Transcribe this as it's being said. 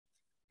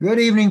Good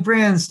evening,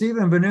 friends.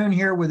 Stephen Benoon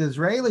here with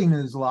Israeli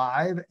News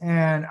Live,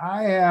 and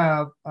I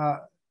have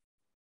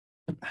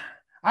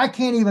I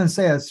can't even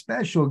say a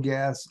special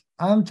guest.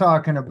 I'm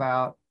talking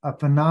about a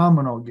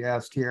phenomenal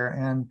guest here,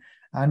 and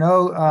I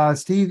know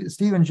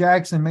Steven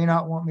Jackson may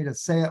not want me to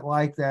say it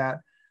like that,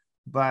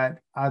 but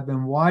I've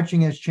been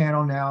watching his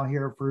channel now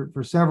here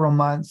for several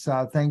months,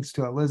 thanks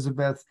to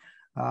Elizabeth,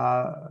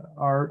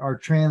 our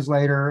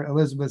translator.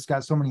 Elizabeth's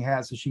got so many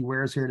hats that she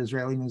wears here at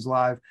Israeli News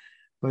Live,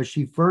 but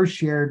she first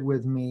shared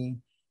with me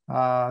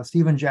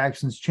Steven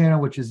Jackson's channel,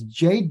 which is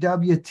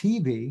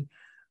JWTV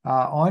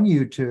on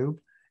YouTube,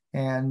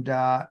 and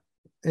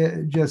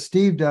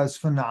Steve does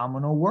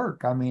phenomenal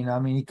work. I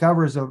mean, he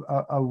covers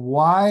a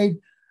wide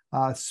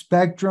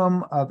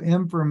spectrum of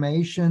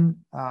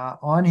information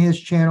on his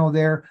channel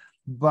there.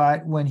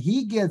 But when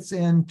he gets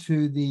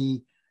into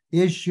the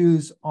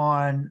issues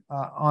on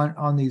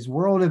these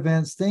world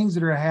events, things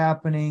that are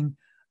happening,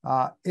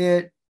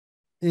 it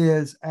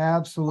is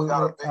absolutely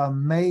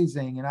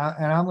amazing. And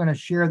I'm going to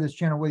share this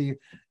channel with you.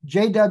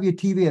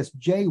 JWTV is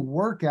J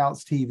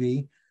Workouts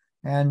TV.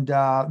 And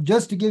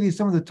just to give you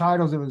some of the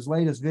titles of his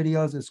latest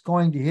videos, it's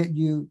going to hit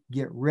you.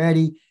 Get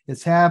ready.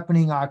 It's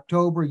happening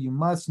October. You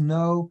must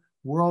know.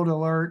 World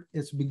alert.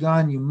 It's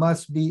begun. You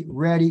must be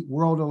ready.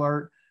 World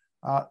alert.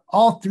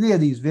 All three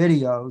of these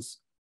videos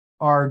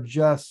are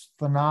just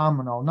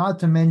phenomenal, not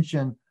to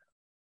mention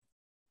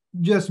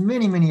just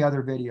many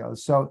other videos.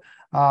 So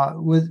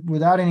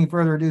without any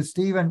further ado,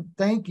 Stephen,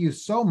 thank you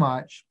so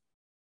much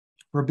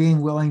for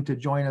being willing to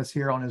join us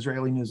here on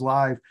Israeli News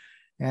Live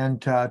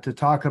and to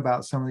talk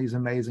about some of these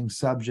amazing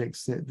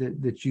subjects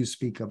that you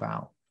speak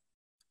about.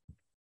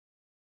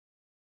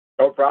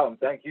 No problem.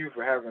 Thank you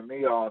for having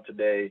me on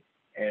today.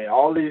 And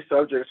all these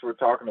subjects we're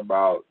talking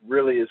about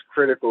really is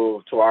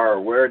critical to our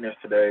awareness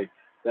today,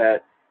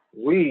 that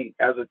we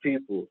as a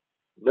people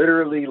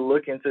literally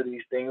look into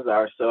these things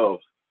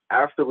ourselves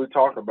after we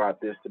talk about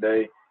this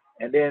today,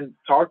 and then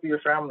talk to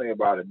your family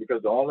about it,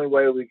 because the only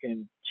way we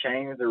can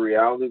change the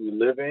reality we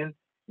live in,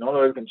 the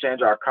only way we can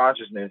change our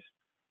consciousness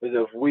is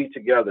if we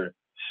together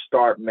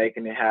start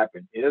making it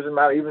happen. It doesn't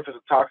matter, even if it's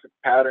a toxic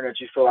pattern that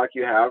you feel like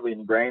you have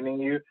ingrained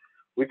in you,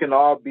 we can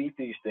all beat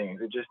these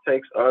things. It just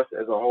takes us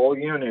as a whole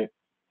unit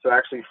to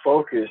actually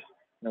focus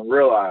and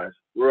realize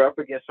we're up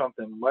against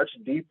something much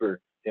deeper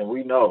than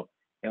we know.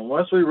 And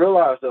once we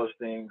realize those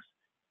things,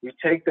 we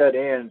take that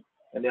in,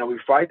 and then we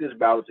fight this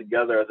battle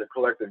together as a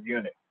collective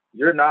unit.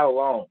 You're not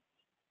alone.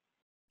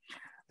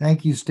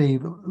 Thank you,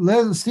 Steve.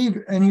 Steve,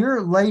 in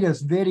your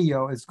latest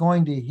video, it's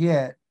going to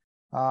hit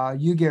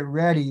You Get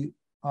Ready.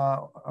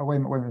 Wait a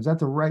minute. Is that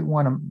the right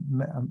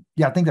one?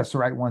 Yeah, I think that's the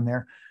right one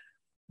there.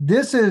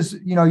 This is,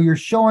 you're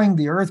showing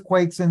the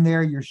earthquakes in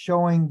there. You're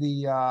showing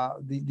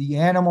the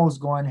animals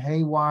going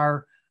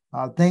haywire,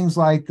 things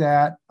like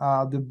that.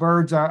 The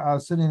birds, I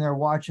was sitting there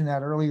watching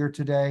that earlier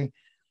today.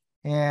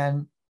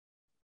 And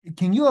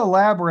can you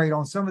elaborate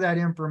on some of that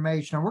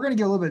information? And we're going to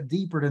get a little bit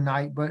deeper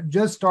tonight, but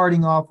just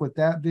starting off with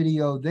that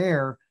video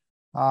there.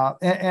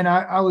 And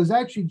I was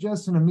actually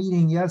just in a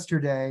meeting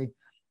yesterday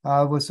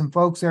with some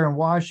folks there in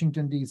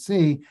Washington,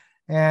 D.C.,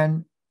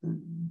 and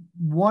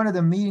one of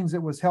the meetings that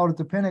was held at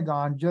the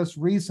Pentagon just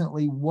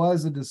recently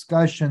was a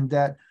discussion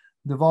that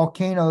the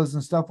volcanoes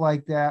and stuff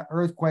like that,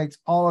 earthquakes,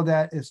 all of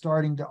that is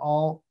starting to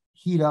all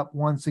heat up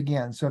once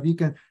again. So if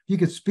you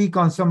could speak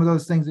on some of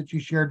those things that you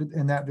shared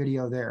in that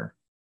video there.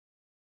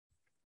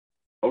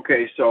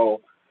 Okay,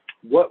 so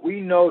what we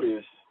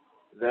noticed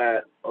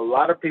that a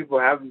lot of people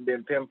haven't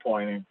been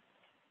pinpointing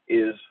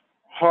is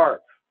HAARP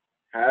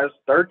has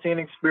 13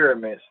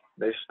 experiments.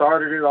 They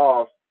started it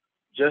off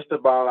just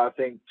about, I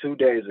think, 2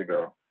 days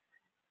ago.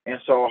 And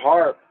so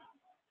HAARP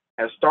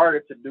has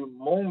started to do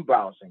moon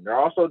bouncing. They're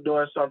also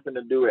doing something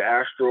to do with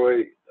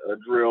asteroid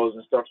drills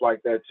and stuff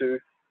like that too.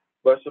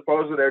 But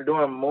supposedly they're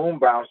doing moon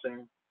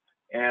bouncing,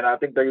 and I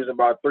think they're using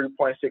about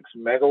 3.6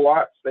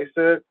 megawatts, they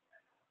said,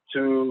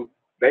 to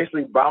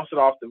basically bounce it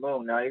off the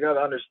moon. Now, you got to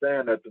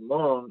understand that the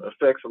moon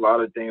affects a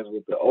lot of things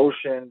with the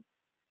ocean.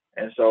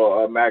 And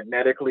so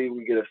magnetically,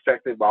 we get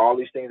affected by all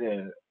these things,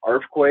 and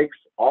earthquakes.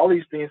 All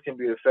these things can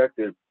be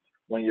affected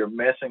when you're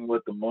messing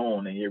with the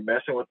moon and you're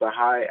messing with the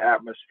high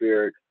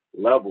atmospheric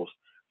levels.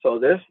 So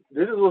this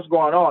is what's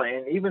going on.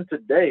 And even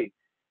today,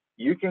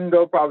 you can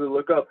go probably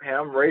look up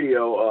ham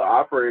radio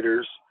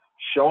operators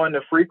showing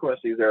the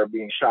frequencies that are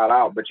being shot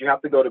out, but you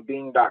have to go to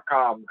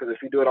Bing.com, because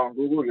if you do it on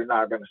Google, you're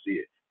not going to see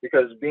it,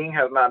 because Bing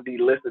has not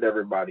delisted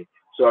everybody.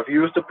 So if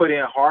you was to put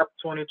in HAARP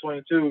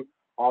 2022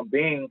 on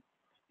Bing,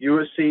 you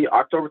would see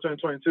October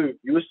 2022,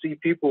 you would see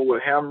people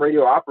with ham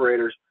radio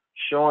operators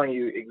showing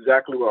you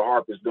exactly what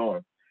HAARP is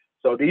doing.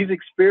 So these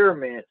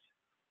experiments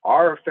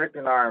are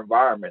affecting our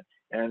environment,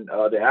 and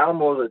the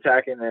animals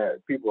attacking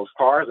people's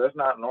cars, that's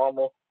not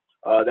normal.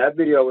 That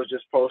video was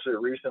just posted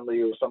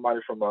recently. It was somebody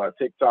from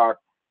TikTok.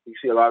 You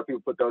see a lot of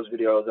people put those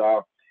videos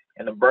out,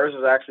 and the birds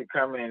is actually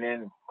coming in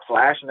and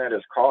clashing at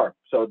his car.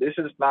 So this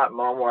is not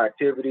normal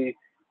activity.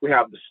 We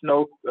have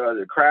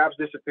the crabs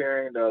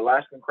disappearing, the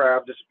Alaskan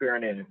crabs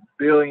disappearing in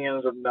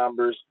billions of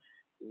numbers.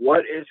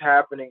 what is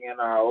happening in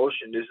our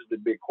ocean? This is the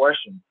big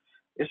question.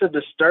 It's a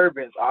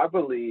disturbance, I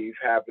believe,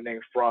 happening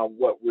from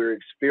what we're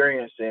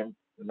experiencing,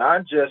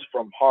 not just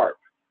from HAARP,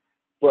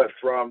 but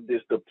from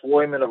this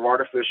deployment of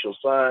artificial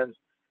suns.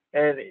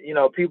 And, you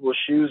know, people's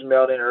shoes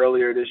melting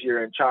earlier this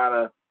year in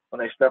China when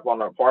they step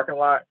on our parking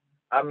lot.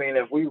 I mean,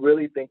 if we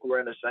really think we're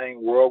in the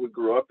same world we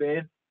grew up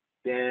in,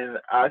 then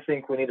I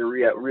think we need to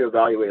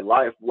reevaluate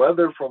life.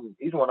 Whether from,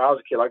 even when I was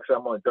a kid, like I said,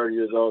 I'm only 30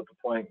 years old at the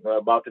point,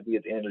 about to be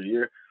at the end of the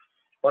year.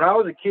 When I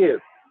was a kid,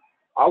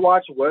 I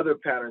watch weather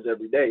patterns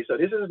every day. So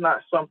this is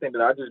not something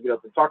that I just get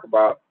up and talk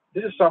about.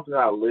 This is something that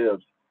I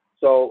lived.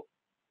 So,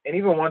 and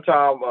even one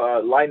time,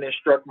 lightning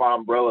struck my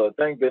umbrella.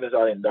 Thank goodness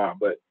I didn't die,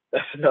 but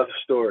that's another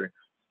story.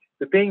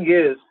 The thing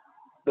is,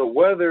 the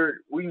weather,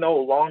 we no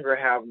longer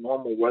have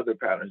normal weather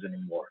patterns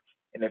anymore.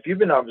 And if you've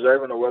been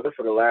observing the weather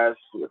for the last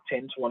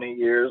 10, 20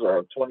 years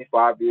or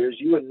 25 years,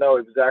 you would know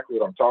exactly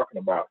what I'm talking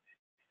about.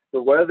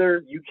 The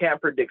weather, you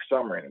can't predict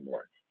summer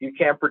anymore. You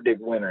can't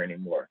predict winter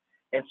anymore.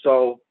 And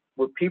so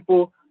with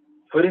people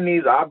putting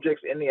these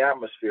objects in the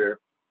atmosphere,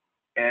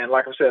 and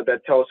like I said,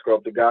 that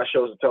telescope, the guy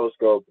shows the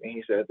telescope and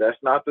he says, that's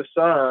not the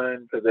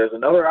sun because there's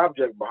another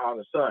object behind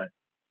the sun.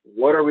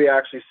 What are we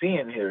actually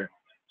seeing here?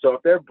 So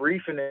if they're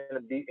briefing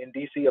in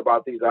DC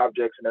about these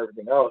objects and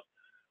everything else,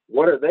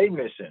 what are they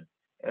missing?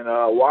 And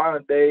why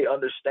aren't they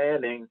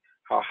understanding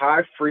how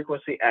high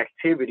frequency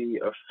activity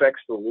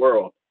affects the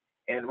world?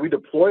 And we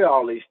deploy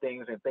all these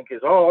things and think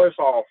it's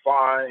all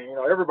fine. You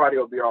know, everybody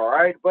will be all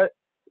right. But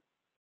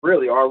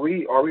really, are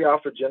we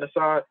out for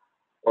genocide,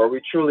 or are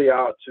we truly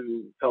out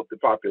to help the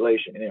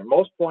population? And at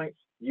most points,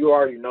 you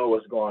already know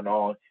what's going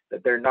on,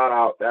 that they're not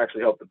out to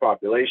actually help the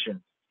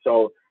population.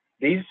 So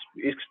these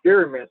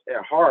experiments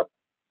at HAARP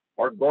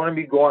are going to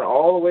be going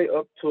all the way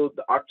up to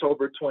the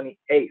October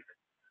 28th.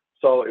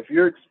 So if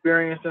you're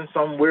experiencing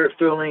some weird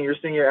feeling, you're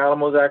seeing your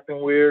animals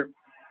acting weird,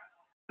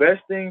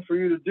 best thing for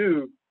you to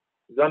do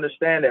is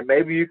understand that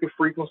maybe you can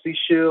frequency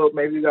shield,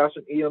 maybe you got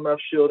some EMF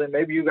shielding,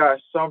 maybe you got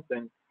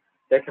something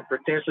that can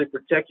potentially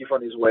protect you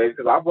from these waves.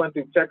 Because I've went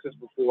through Texas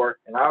before,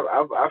 and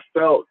I've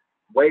felt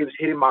waves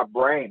hitting my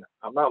brain.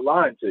 I'm not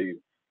lying to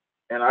you.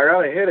 And I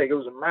got a headache. It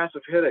was a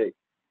massive headache.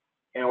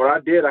 And what I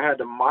did, I had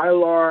the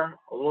Mylar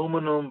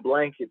aluminum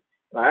blanket,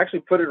 and I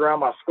actually put it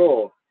around my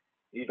skull.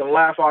 You can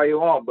laugh all you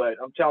want, but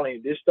I'm telling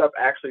you, this stuff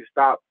actually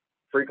stopped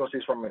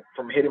frequencies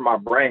from hitting my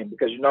brain,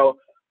 because, you know,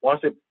 once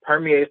it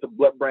permeates the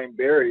blood-brain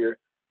barrier,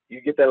 you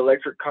get that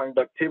electric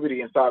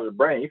conductivity inside of the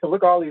brain. You can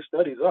look all these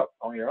studies up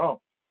on your own.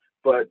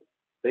 But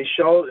they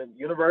showed in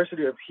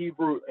University of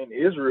Hebrew in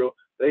Israel,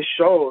 they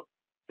showed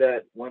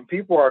that when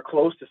people are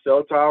close to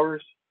cell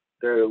towers,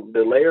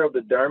 the layer of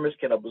the dermis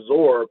can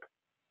absorb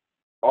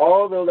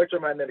all the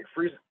electromagnetic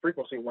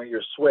frequency when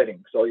you're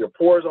sweating. So your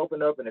pores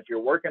open up, and if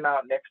you're working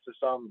out next to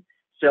some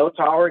cell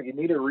tower, you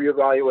need to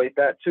reevaluate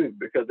that too,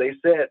 because they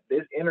said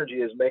this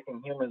energy is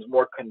making humans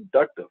more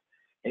conductive.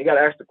 And you got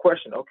to ask the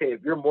question, okay, if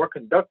you're more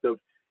conductive,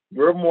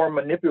 you're more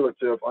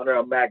manipulative under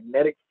a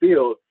magnetic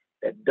field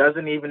that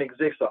doesn't even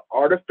exist, an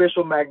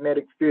artificial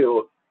magnetic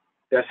field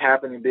that's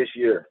happening this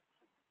year.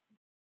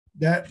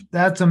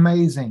 That's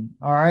amazing.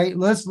 All right,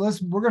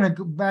 we're going to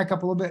go back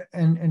up a little bit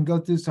and go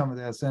through some of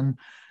this. And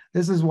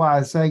this is why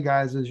I say,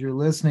 guys, as you're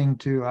listening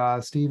to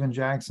Stephen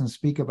Jackson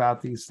speak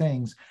about these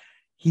things,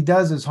 he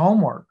does his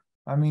homework.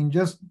 I mean,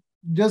 just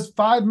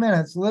 5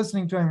 minutes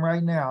listening to him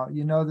right now,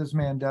 you know, this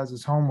man does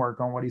his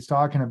homework on what he's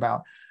talking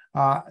about.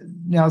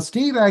 Now,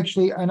 Steve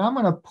actually, and I'm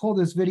going to pull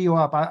this video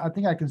up. I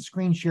think I can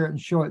screen share it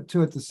and show it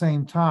too at the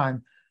same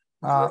time.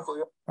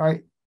 All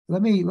right,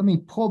 let me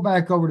pull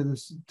back over to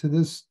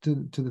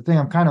the thing.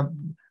 I'm kind of,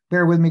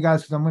 bear with me,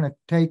 guys, because I'm going to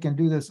take and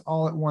do this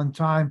all at one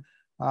time.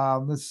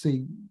 Let's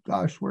see.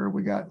 Gosh, where have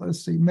we got?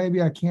 Let's see.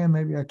 Maybe I can,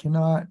 maybe I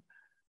cannot.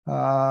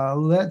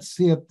 Let's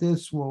see if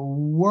this will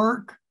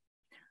work.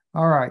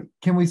 All right.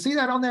 Can we see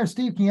that on there,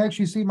 Steve? Can you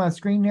actually see my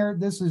screen there?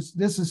 This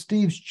is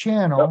Steve's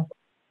channel. Yep.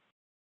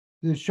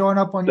 Is it showing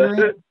up on your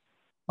end?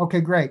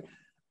 Okay, great.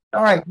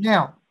 All right.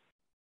 Now,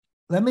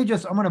 I'm going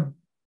to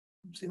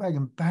see if I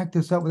can back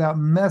this up without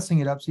messing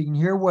it up so you can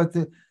hear what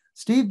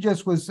Steve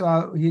just was,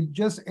 he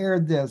just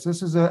aired this.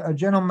 This is a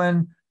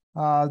gentleman,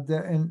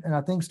 and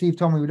I think Steve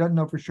told me we don't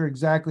know for sure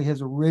exactly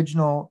his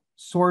original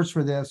source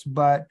for this,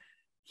 but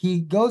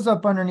he goes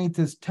up underneath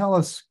this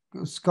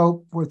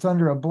telescope where it's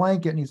under a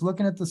blanket and he's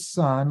looking at the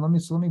sun. Let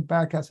me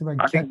back out, see if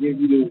I can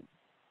give you,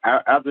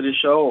 after the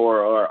show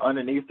or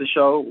underneath the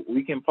show,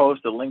 we can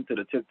post a link to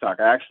the TikTok.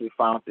 I actually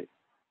found it.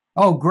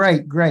 Oh,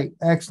 great.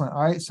 Excellent.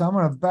 All right. So I'm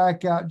going to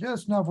back out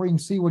just enough where you can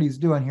see what he's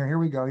doing here. Here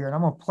we go here. And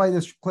I'm going to play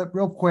this clip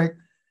real quick.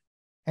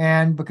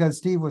 And because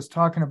Steve was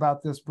talking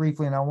about this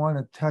briefly, and I want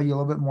to tell you a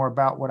little bit more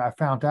about what I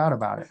found out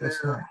about it. Take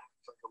a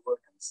look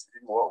and see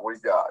what we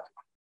got.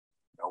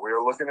 Now we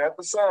are looking at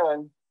the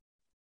sun.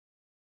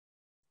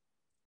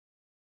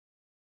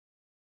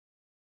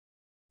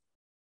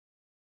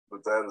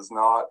 But that is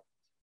not.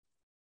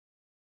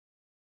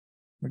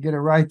 We'll get it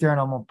right there,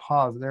 and I'm going to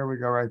pause. There we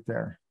go, right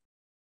there.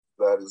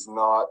 That is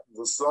not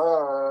the sun.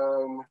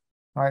 All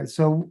right,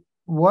 so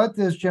what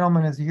this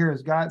gentleman is here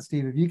has got,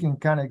 Steve, if you can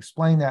kind of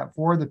explain that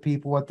for the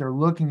people, what they're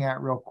looking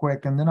at real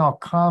quick, and then I'll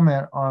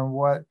comment on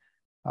what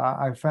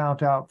I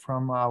found out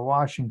from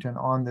Washington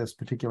on this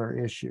particular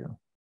issue.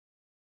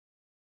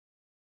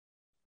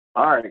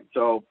 All right.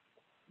 So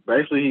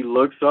basically, he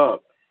looks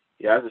up,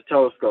 he has his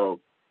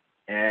telescope,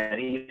 and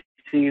he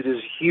sees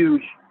this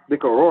huge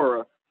big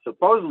aurora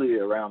supposedly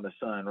around the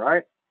sun,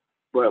 right?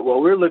 But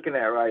what we're looking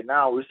at right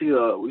now, we see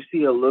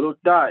a little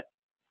dot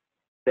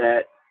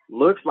that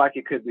looks like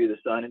it could be the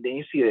sun, and then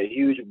you see a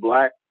huge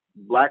black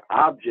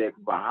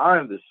object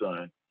behind the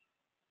sun.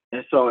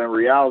 And so in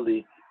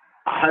reality,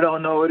 I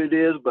don't know what it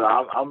is, but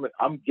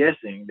I'm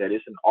guessing that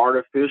it's an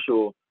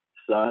artificial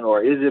sun,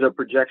 or is it a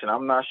projection?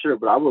 I'm not sure,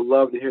 but I would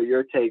love to hear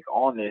your take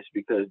on this,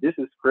 because this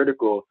is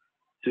critical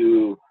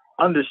to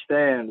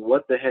understand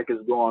what the heck is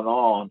going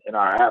on in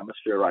our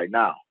atmosphere right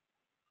now.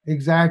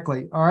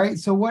 Exactly. All right.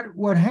 So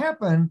what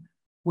happened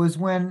was,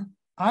 when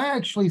I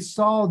actually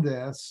saw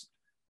this,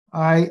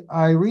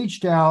 I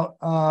reached out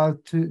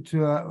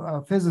to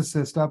a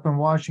physicist up in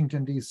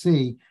Washington,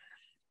 D.C.,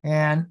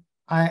 and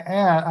I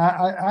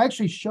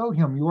actually showed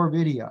him your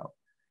video,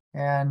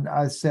 and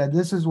I said,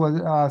 this is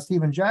what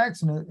Stephen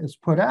Jackson has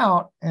put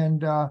out,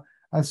 and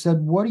I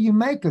said, what do you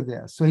make of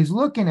this? So he's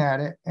looking at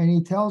it, and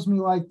he tells me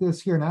like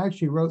this here, and I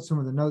actually wrote some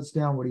of the notes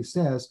down, what he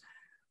says.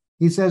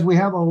 He says, we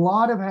have a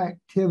lot of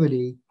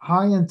activity,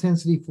 high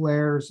intensity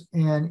flares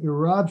and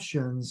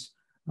eruptions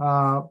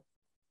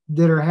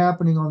that are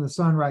happening on the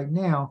sun right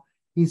now.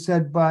 He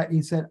said,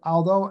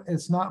 although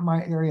it's not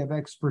my area of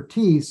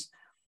expertise,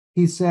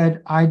 he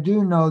said, I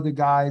do know the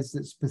guys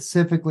that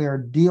specifically are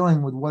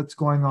dealing with what's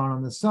going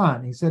on the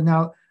sun. He said,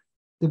 now,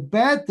 the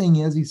bad thing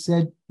is, he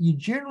said, you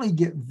generally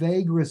get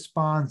vague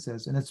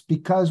responses. And it's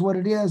because what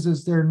it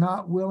is they're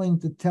not willing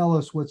to tell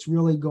us what's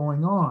really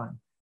going on.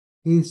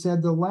 He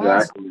said the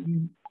last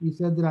time he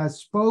said that I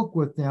spoke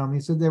with them,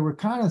 he said they were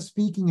kind of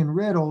speaking in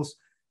riddles,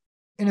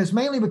 and it's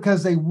mainly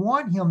because they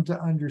want him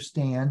to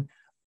understand,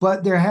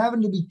 but they're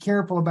having to be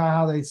careful about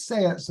how they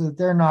say it so that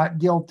they're not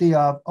guilty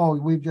of, oh,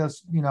 we've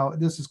just,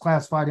 this is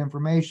classified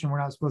information, we're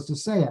not supposed to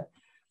say it.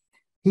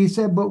 He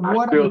said, but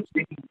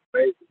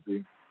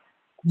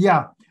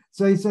yeah.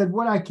 So he said,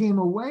 what I came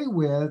away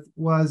with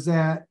was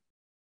that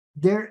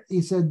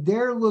he said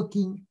they're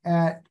looking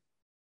at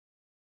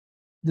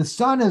the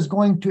sun is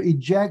going to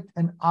eject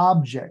an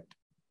object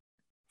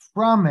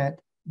from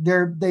it.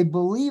 They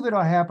believe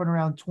it'll happen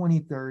around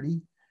 2030.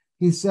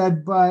 He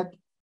said, but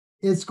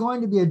it's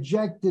going to be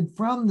ejected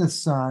from the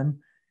sun,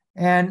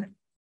 and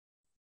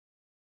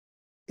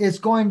it's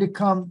going to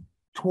come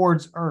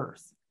towards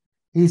Earth.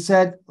 He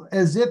said,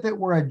 as if it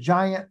were a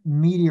giant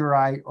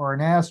meteorite or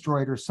an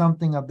asteroid or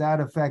something of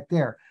that effect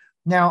there.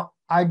 Now,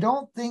 I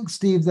don't think,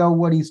 Steve, though,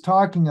 what he's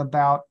talking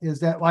about is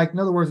that, like, in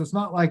other words, it's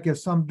not like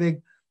it's some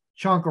big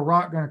chunk of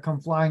rock going to come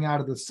flying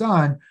out of the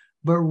sun,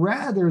 but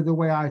rather the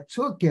way I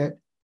took it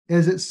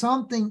is that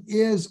something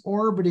is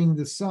orbiting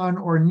the sun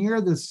or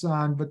near the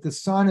sun, but the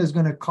sun is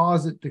going to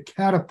cause it to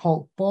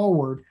catapult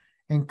forward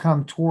and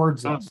come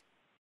towards us.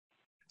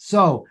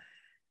 So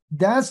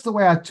that's the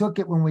way I took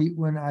it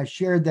when I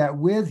shared that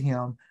with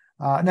him.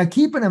 Now,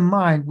 keeping in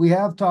mind, we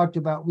talked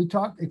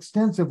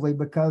extensively,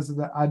 because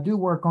I do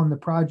work on the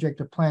project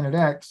of Planet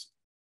X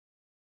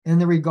in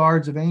the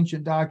regards of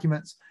ancient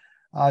documents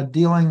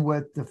dealing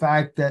with the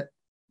fact that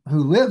who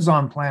lives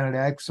on Planet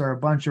X are a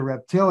bunch of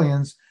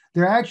reptilians.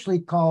 They're actually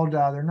called,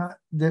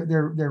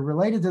 they're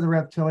related to the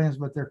reptilians,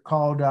 but they're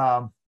called,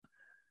 oh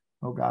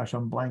gosh,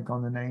 I'm blank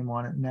on the name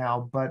on it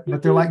now, but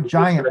they're like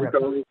giant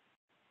reptilians.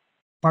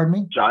 Pardon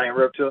me? Giant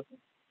reptilians?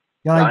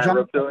 Yeah, like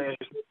giant reptilians?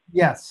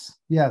 Yes.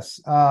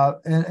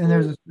 And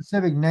there's a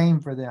specific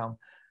name for them.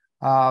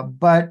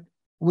 But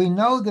we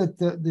know that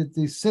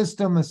the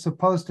system is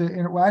supposed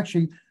to,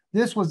 actually,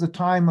 this was the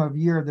time of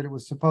year that it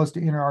was supposed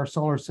to enter our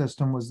solar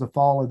system, was the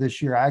fall of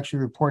this year. I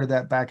actually reported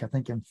that back, I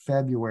think, in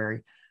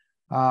February.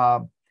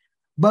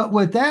 But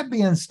with that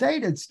being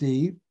stated,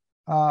 Steve,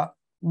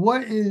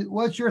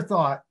 what's your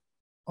thought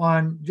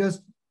on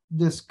just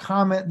this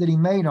comment that he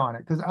made on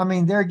it? Because, I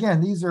mean, there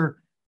again, these are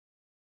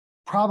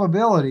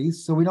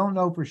probabilities, so we don't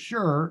know for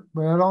sure,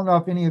 but I don't know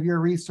if any of your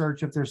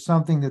research, if there's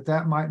something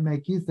that might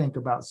make you think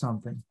about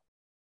something.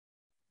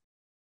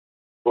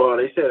 Well,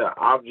 they said an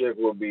object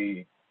will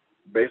be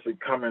basically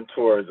coming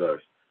towards us.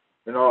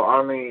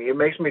 I mean, it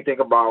makes me think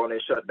about when they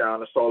shut down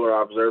the solar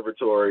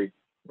observatory.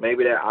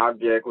 Maybe that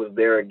object was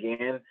there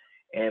again,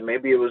 and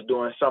maybe it was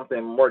doing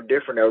something more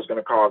different that was going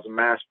to cause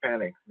mass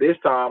panic. This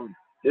time,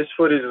 this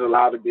footage is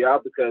allowed to be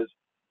out because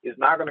it's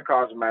not going to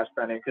cause mass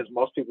panic, because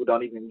most people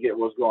don't even get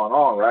what's going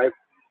on, right?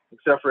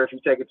 Except for if you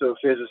take it to a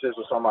physicist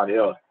or somebody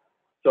else.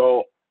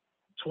 So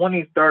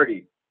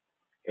 2030,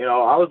 I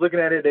was looking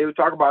at it. They would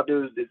talk about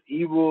this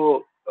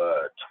evil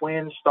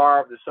twin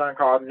star of the sun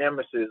called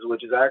Nemesis,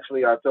 which is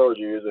actually, I told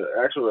you, is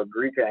actually an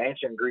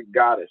ancient Greek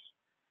goddess,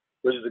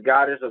 which is a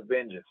goddess of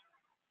vengeance.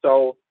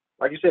 So,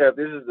 like you said, if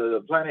this is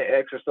the Planet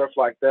X or stuff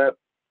like that,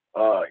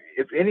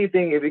 if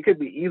anything, if it could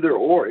be either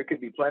or, it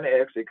could be Planet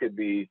X, it could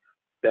be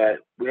that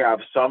we have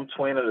some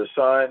twin of the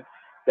sun,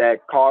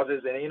 that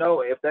causes, and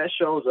if that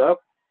shows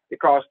up, it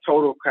causes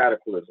total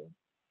cataclysm,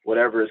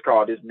 whatever it's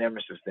called, this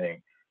nemesis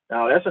thing.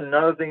 Now, that's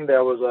another thing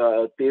that was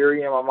a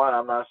theory in my mind.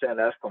 I'm not saying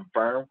that's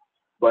confirmed,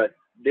 but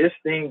this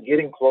thing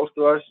getting close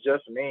to us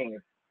just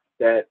means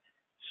that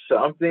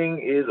something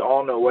is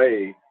on the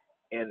way,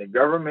 and the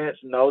governments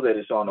know that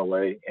it's on the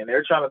way, and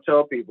they're trying to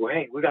tell people,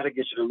 hey, we got to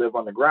get you to live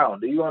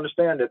underground. Do you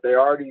understand that they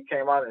already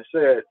came out and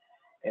said,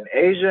 in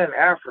Asia and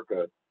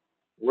Africa,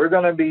 we're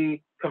going to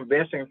be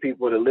convincing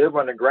people to live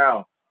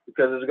underground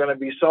because it's going to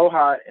be so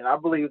hot, and I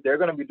believe they're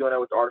going to be doing that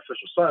with the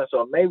artificial sun.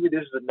 So maybe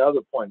this is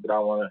another point that I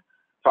want to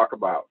talk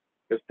about.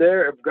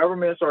 If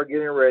governments are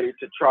getting ready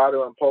to try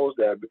to impose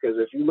that, because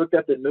if you look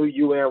at the new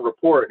UN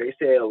report, they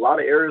say a lot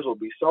of areas will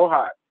be so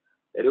hot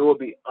that it will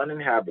be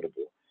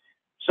uninhabitable.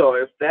 So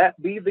if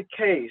that be the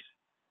case,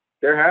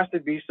 there has to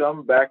be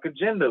some back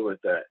agenda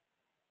with that.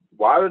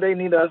 Why do they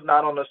need us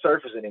not on the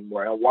surface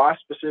anymore? And why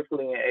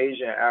specifically in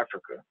Asia and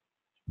Africa?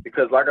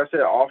 Because like I said,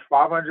 off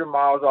 500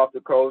 miles off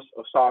the coast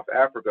of South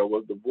Africa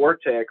was the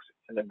vortex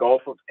in the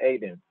Gulf of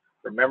Aden.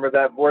 Remember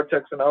that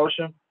vortex in the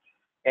ocean?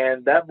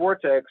 And that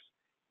vortex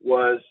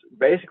was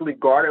basically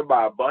guarded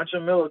by a bunch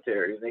of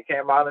militaries. They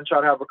came out and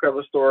tried to have a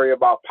cover story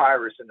about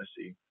pirates in the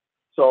sea.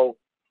 So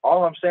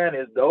all I'm saying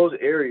is those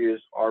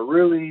areas are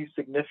really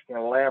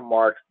significant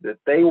landmarks that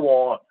they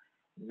want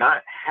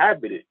not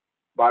habited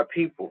by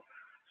people.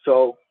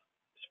 So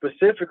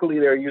specifically,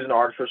 they're using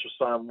artificial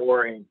sun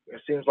more, and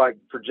it seems like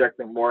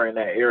projecting more in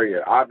that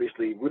area.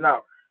 Obviously,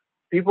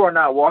 people are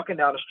not walking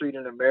down the street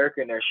in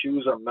America and their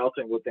shoes are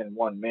melting within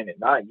 1 minute.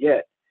 Not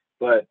yet.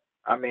 But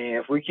I mean,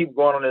 if we keep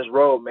going on this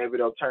road, maybe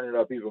they'll turn it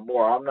up even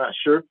more. I'm not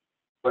sure.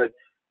 But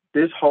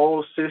this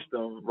whole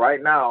system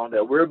right now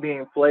that we're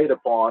being played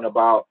upon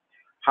about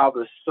how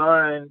the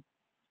sun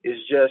is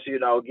just,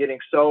 getting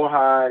so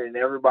hot and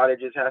everybody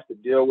just has to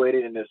deal with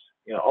it. And it's,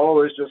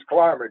 it's just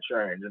climate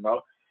change,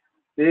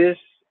 This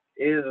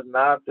is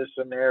not the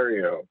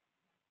scenario.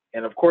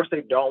 And of course,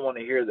 they don't want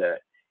to hear that.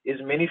 There's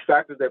many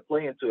factors that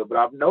play into it, but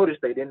I've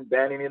noticed they didn't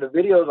ban any of the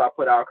videos I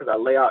put out because I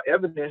lay out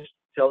evidence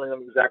telling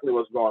them exactly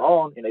what's going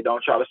on, and they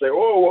don't try to say,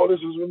 oh, well, this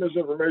is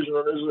misinformation,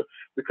 or this is,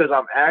 because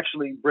I'm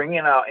actually bringing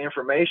out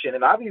information,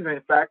 and I've even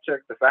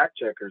fact-checked the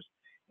fact-checkers,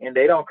 and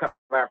they don't come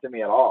after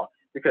me at all,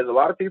 because a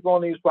lot of people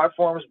on these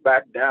platforms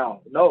back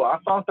down. No, I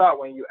found out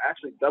when you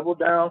actually double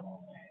down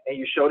and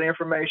you show the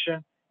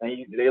information,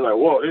 and they're like,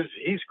 whoa,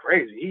 he's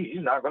crazy.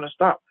 He's not going to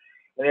stop.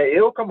 And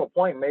it'll come a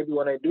point maybe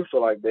when they do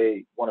feel like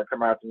they want to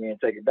come after me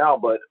and take it down.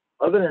 But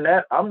other than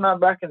that, I'm not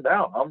backing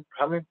down. I'm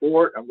coming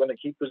forward. I'm going to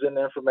keep presenting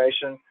the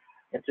information.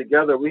 And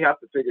together we have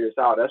to figure this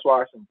out. That's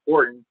why it's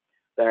important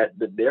that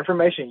the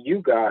information you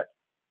got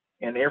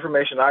and the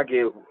information I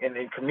give in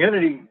the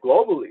community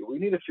globally, we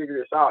need to figure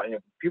this out. And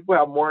if people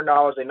have more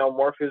knowledge, they know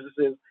more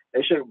physicists,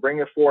 they should bring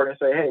it forward and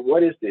say, hey,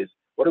 what is this?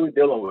 What are we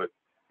dealing with?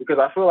 Because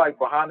I feel like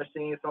behind the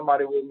scenes,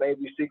 somebody will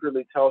maybe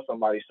secretly tell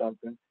somebody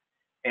something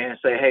and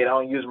say, hey,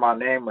 don't use my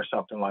name or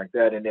something like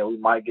that. And then we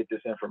might get this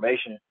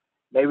information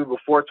maybe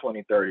before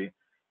 2030,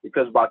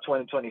 because by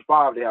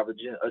 2025, they have an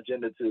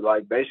agenda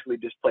to basically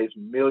displace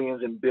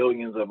millions and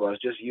billions of us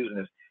just using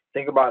this.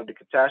 Think about it. The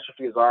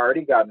catastrophe has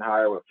already gotten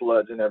higher with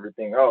floods and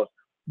everything else.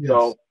 Yes.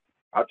 So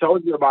I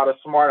told you about a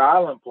smart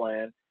island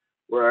plan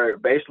where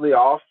basically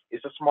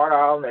it's a smart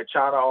island that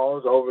China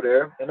owns over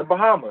there in the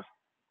Bahamas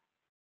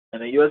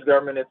and the U.S.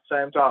 government at the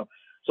same time.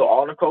 So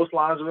all the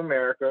coastlines of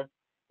America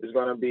is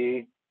going to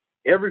be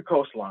every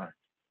coastline.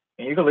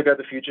 And you can look at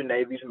the future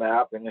Navy's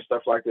map and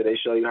stuff like that. They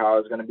show you how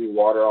it's going to be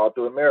water all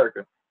through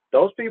America.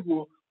 Those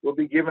people will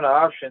be given an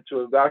option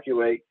to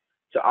evacuate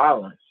to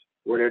islands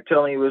where they're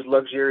telling you it's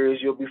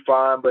luxurious, you'll be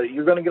fine, but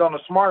you're going to get on a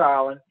smart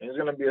island, and it's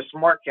going to be a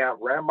smart camp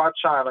ran by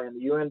China in the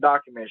UN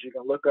documents. You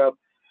can look up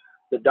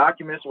the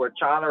documents where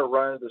China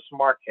runs the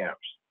smart camps.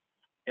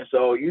 And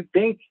so you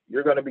think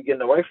you're going to be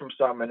getting away from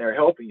something, and they're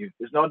helping you.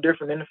 It's no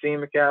different than the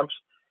FEMA camps.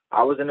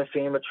 I was in a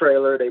FEMA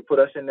trailer. They put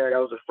us in there. That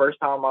was the first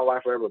time in my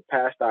life I ever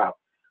passed out.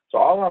 So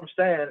all I'm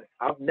saying,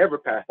 I've never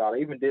passed out. I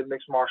even did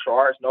mixed martial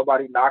arts.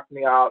 Nobody knocked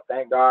me out,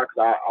 thank God,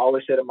 because I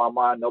always said in my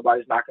mind,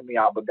 nobody's knocking me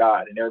out but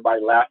God. And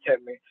everybody laughed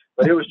at me.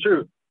 But it was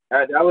true.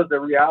 That was the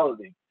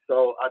reality.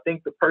 So I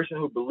think the person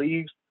who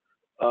believes,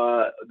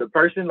 the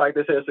person, like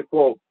they said, it's a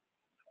quote,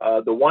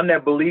 the one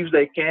that believes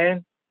they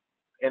can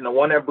and the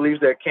one that believes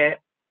they can't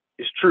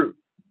is true.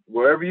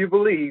 Wherever you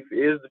believe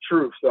is the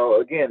truth.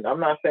 So again, I'm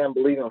not saying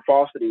believe in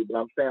falsity, but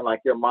I'm saying like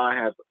your mind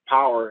has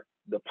power.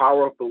 The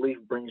power of belief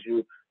brings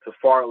you to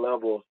far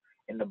levels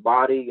in the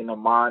body, in the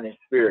mind, and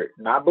spirit.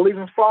 Not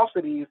believing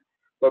falsities,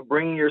 but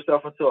bringing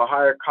yourself into a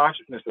higher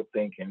consciousness of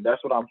thinking.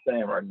 That's what I'm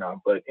saying right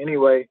now. But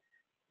anyway,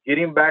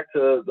 getting back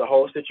to the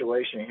whole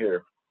situation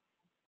here.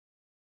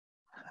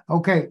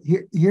 Okay,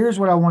 here's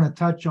what I want to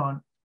touch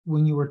on.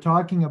 When you were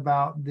talking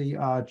about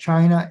the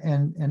China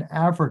and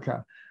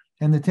Africa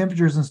and the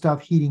temperatures and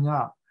stuff heating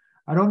up.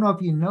 I don't know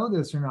if you know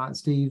this or not,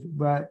 Steve,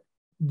 but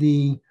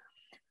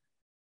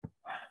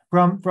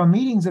from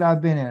meetings that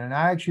I've been in, and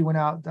I actually went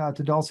out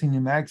to Dulce,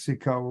 New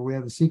Mexico, where we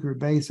have a secret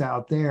base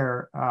out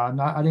there.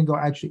 I didn't go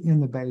actually in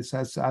the base.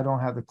 I don't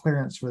have the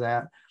clearance for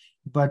that.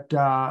 But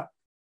I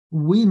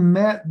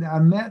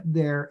met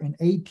there in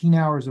 18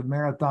 hours of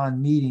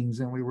marathon meetings,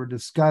 and we were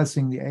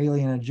discussing the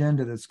alien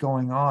agenda that's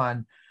going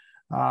on.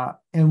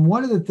 And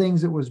one of the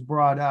things that was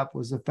brought up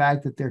was the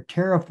fact that they're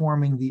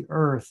terraforming the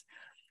earth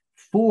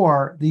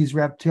for these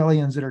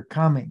reptilians that are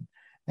coming.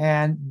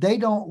 And they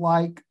don't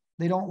like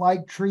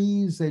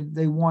trees.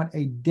 They want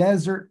a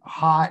desert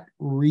hot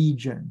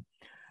region.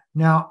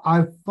 Now,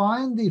 I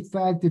find the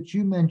fact that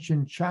you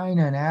mentioned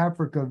China and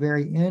Africa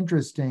very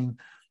interesting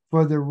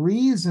for the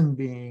reason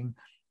being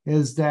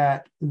is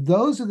that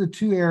those are the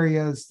two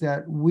areas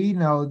that we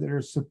know that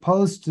are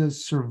supposed to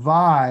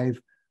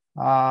survive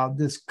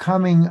this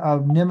coming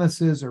of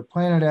Nemesis or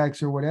Planet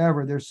X or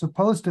whatever. They're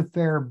supposed to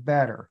fare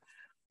better.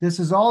 This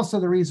is also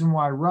the reason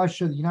why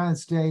Russia, the United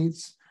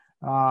States,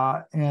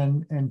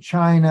 and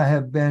China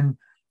have been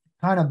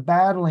kind of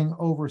battling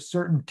over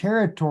certain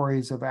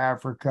territories of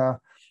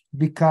Africa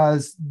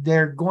because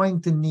they're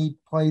going to need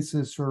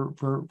places for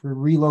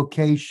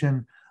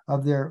relocation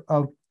of their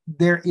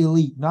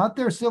elite, not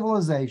their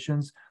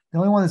civilizations. The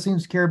only one that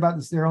seems to care about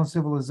this, their own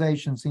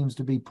civilization seems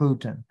to be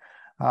Putin.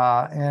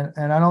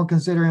 And I don't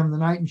consider him the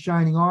knight in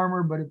shining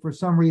armor, but for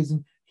some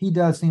reason, he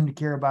does seem to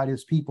care about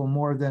his people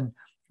more than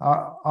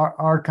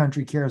our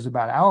country cares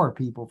about our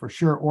people for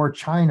sure, or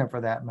China for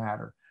that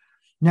matter.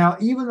 Now,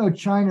 even though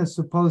China is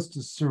supposed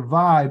to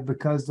survive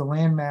because the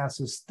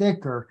landmass is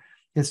thicker,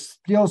 it's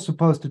still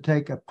supposed to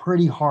take a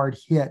pretty hard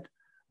hit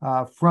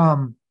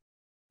from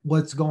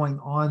what's going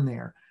on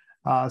there.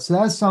 So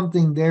that's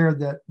something there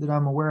that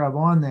I'm aware of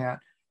on that.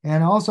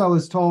 And also, I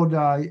was told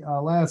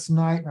last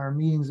night in our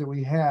meetings that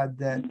we had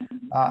that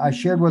I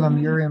shared with them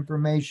your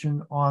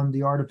information on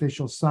the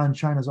artificial sun,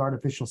 China's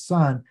artificial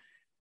sun.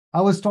 I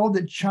was told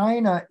that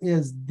China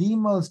is the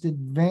most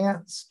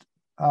advanced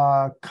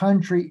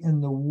country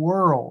in the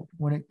world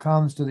when it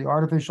comes to the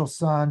artificial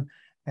sun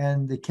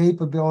and the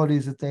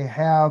capabilities that they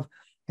have,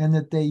 and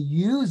that they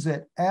use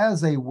it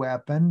as a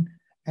weapon.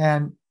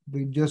 And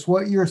just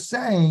what you're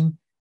saying,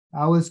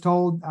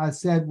 I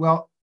said,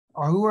 well,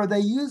 who are they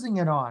using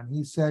it on?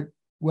 He said,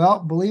 well,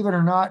 believe it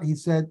or not, he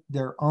said,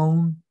 their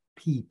own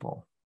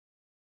people.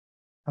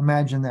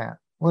 Imagine that.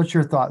 What's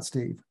your thought,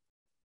 Steve?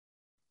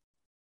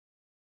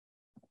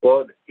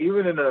 Well,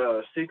 even in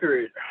a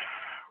secret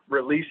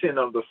releasing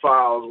of the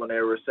files, when they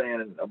were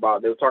talking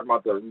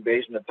about the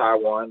invasion of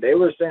Taiwan, they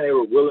were saying they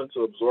were willing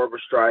to absorb a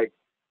strike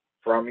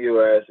from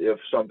U.S. if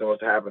something was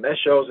to happen. That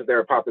shows that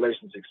their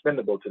population is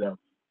expendable to them.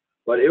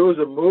 But it was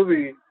a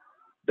movie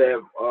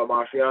that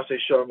my fiance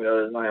showed me the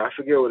other night. I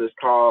forget what it's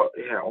called.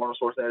 It had Arnold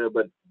Schwarzenegger,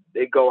 but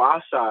they go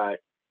outside,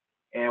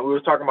 and we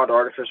was talking about the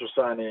artificial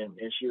sun, and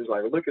she was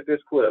like, look at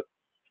this clip.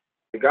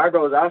 The guy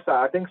goes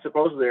outside. I think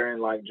supposedly they're in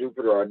like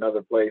Jupiter or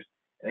another place,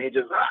 and he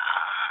just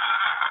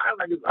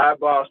like his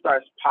eyeball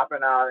starts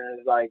popping out, and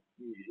it's like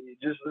he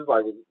just is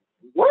like,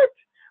 what?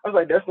 I was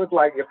like, this looks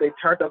like if they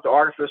turned up the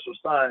artificial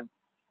sun,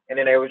 and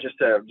then they were just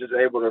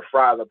able to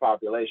fry the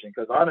population.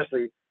 Because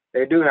honestly,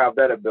 they do have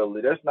that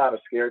ability. That's not a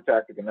scare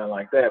tactic and nothing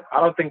like that.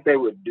 I don't think they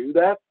would do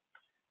that,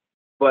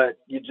 but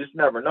you just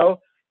never know.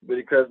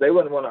 Because they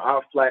wouldn't want to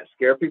flat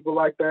scare people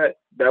like that.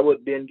 That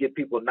would then get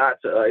people not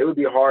to. It would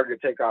be harder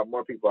to take out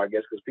more people, I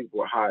guess, because people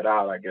would hide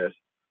out, I guess.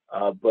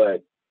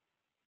 But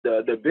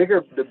the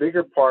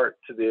bigger part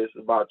to this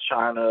about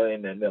China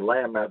and the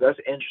landmass, that's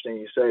interesting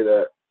you say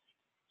that.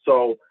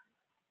 So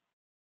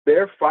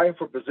they're fighting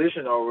for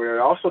position over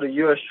there. Also, the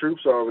U.S.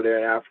 troops are over there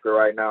in Africa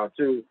right now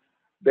too.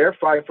 They're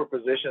fighting for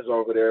positions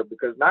over there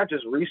because not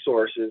just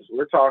resources.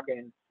 We're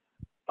talking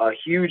a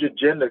huge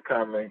agenda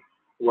coming,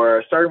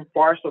 where certain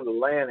parts of the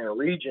land and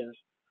regions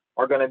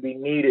are going to be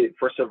needed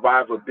for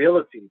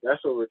survivability.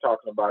 That's what we're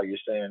talking about, you're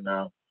saying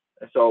now.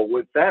 And so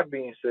with that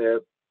being said,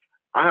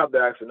 I have to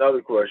ask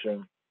another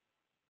question.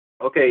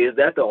 Okay, is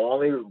that the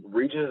only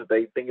regions that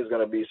they think is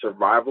going to be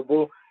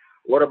survivable?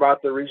 What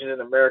about the regions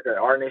in America?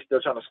 Aren't they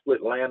still trying to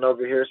split land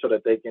over here so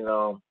that they can,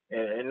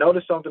 and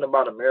notice something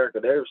about America,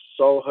 they're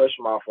so hush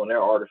mouth on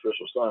their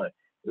artificial sun,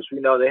 because we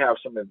know they have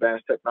some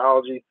advanced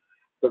technology,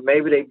 but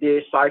maybe they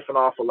did siphon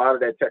off a lot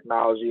of that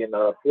technology in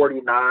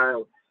 49,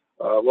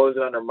 what was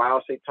it, under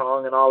Mao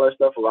Zedong and all that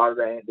stuff. A lot of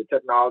the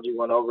technology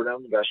went over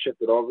them, got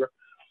shifted over.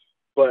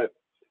 But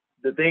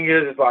the thing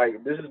is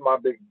like, this is my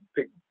big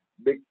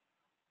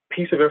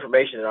piece of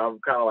information that I'm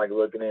kind of like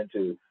looking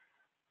into.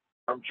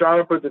 I'm trying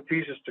to put the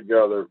pieces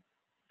together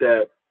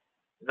that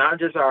not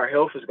just our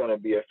health is going to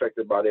be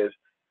affected by this,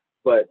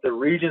 but the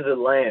regions of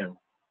land,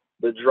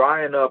 the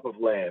drying up of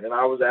land. And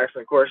I was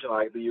asking a question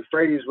like, the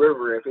Euphrates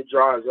River, if it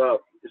dries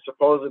up, it's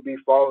supposed to be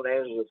fallen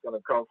angels that's going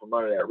to come from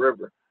under that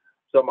river.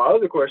 So my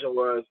other question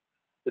was,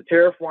 the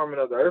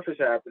terraforming of the earth is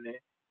happening.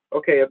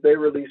 Okay, if they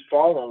release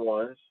fallen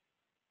ones,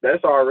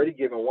 that's already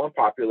given one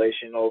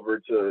population over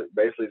to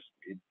basically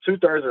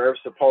 2/3 of the earth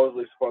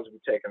supposedly supposed to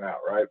be taken out,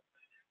 right?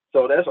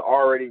 So that's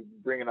already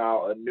bringing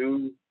out a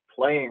new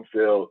playing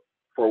field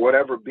for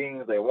whatever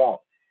beings they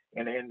want.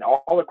 And then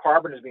all the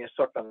carbon is being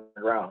sucked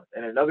underground.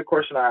 And another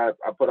question I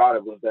put out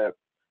it was that,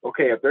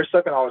 okay, if they're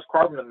sucking all this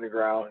carbon in the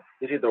ground,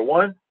 it's either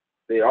one,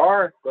 they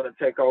are going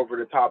to take over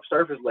the top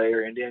surface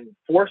layer and then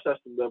force us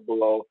to live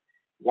below.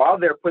 While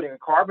they're putting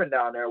carbon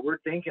down there, we're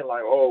thinking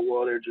like, oh,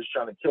 well, they're just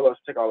trying to kill us,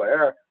 take all the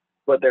air,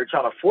 but they're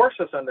trying to force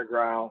us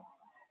underground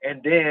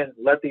and then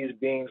let these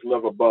beings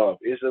live above.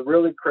 It's a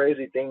really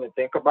crazy thing to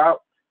think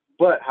about.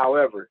 But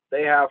however,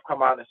 they have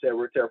come out and said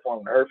we're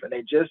terraforming Earth, and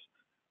they just,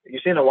 you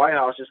seen the White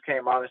House just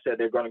came out and said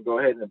they're going to go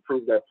ahead and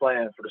approve that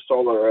plan for the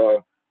solar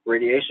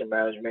radiation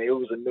management. It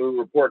was a new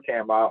report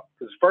came out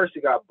because first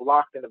it got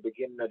blocked in the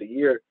beginning of the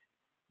year.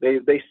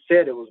 They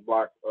said it was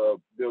blocked.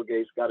 Bill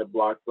Gates got it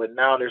blocked, but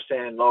now they're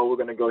saying no, we're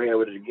going to go ahead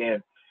with it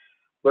again.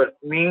 But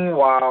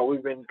meanwhile,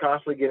 we've been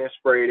constantly getting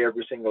sprayed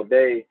every single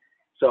day.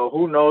 So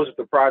who knows if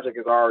the project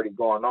is already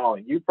going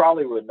on? You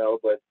probably would know,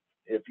 but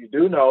if you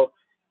do know,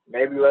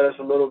 maybe let us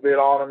a little bit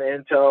on the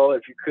intel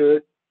if you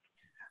could.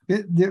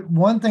 The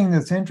one thing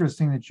that's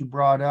interesting that you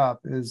brought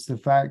up is the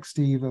fact,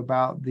 Steve,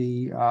 about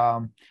the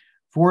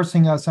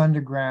forcing us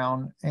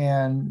underground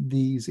and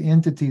these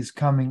entities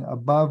coming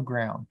above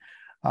ground.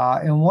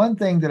 And one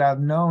thing that I've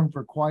known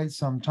for quite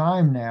some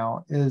time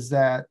now is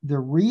that the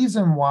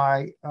reason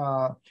why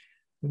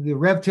the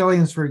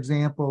reptilians, for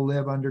example,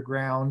 live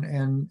underground,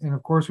 and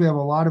of course we have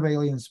a lot of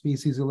alien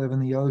species that live in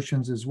the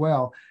oceans as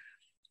well,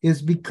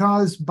 is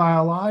because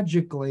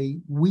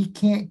biologically we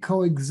can't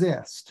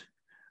coexist.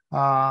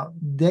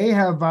 They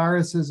have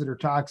viruses that are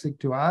toxic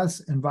to us,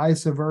 and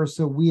vice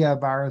versa, we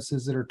have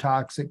viruses that are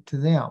toxic to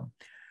them.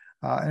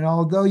 And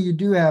although you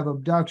do have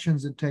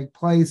abductions that take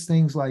place,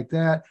 things like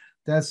that,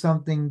 that's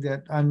something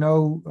that I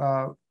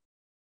know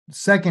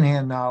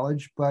secondhand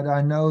knowledge, but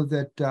I know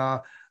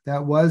that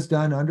that was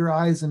done under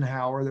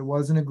Eisenhower. There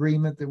was an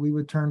agreement that we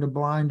would turn a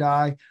blind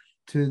eye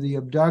to the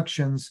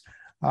abductions.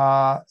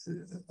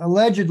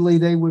 Allegedly,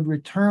 they would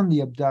return the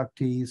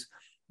abductees,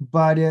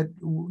 but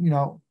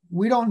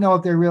we don't know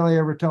if they really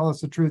ever tell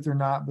us the truth or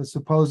not, but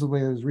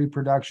supposedly it was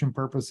reproduction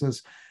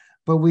purposes.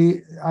 But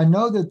I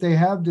know that they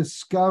have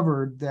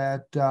discovered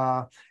that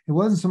it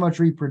wasn't so much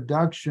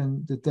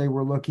reproduction that they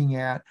were looking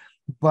at,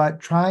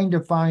 but trying to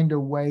find a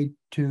way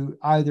to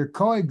either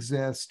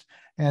coexist,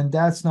 and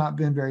that's not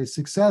been very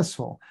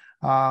successful.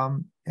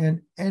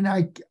 And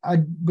I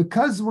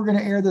because we're going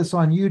to air this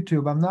on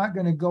YouTube, I'm not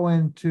going to go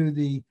into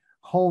the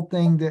whole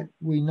thing that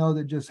we know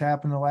that just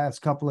happened the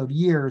last couple of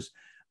years,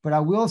 but I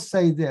will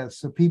say this,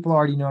 so people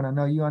already know, and I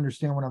know you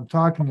understand what I'm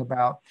talking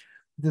about.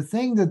 The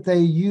thing that they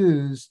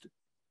used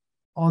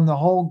on the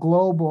whole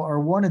global, or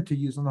wanted to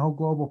use on the whole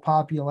global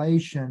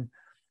population,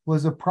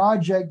 was a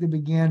project that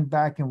began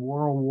back in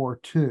World War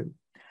II.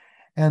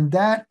 And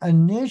that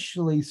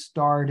initially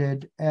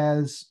started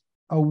as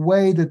a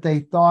way that they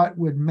thought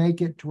would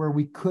make it to where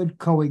we could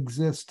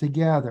coexist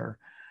together.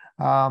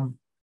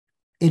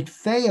 It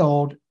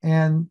failed,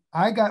 and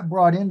I got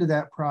brought into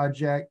that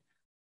project,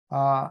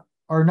 or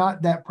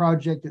not that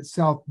project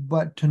itself,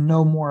 but to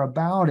know more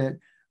about it,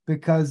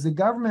 because the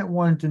government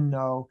wanted to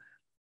know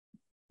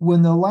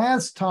when the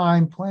last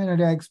time Planet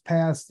X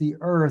passed the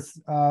Earth,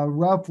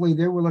 roughly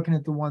they were looking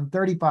at the one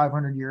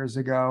 3,500 years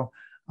ago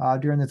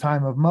during the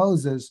time of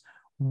Moses.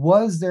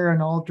 Was there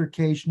an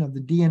altercation of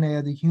the DNA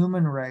of the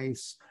human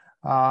race?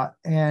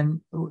 And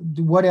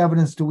what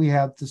evidence do we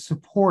have to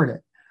support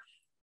it?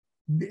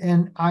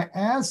 And I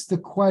asked the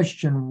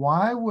question,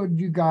 why would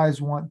you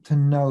guys want to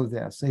know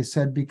this? They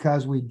said,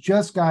 because we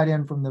just got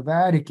in from the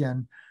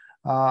Vatican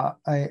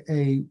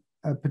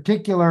a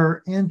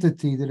particular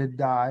entity that had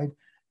died,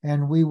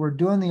 and we were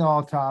doing the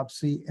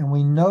autopsy, and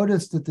we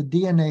noticed that the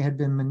DNA had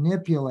been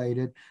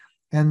manipulated,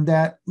 and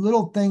that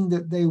little thing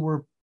that they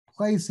were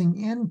placing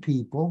in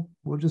people,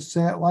 we'll just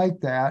say it like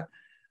that,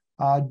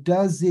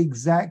 does the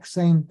exact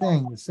same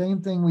thing. The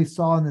same thing we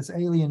saw in this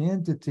alien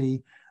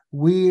entity,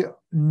 we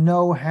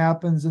know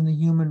happens in the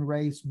human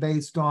race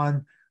based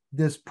on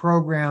this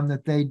program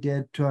that they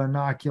did to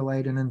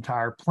inoculate an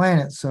entire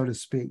planet, so to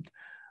speak.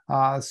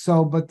 But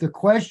the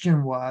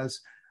question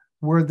was,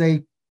 were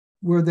they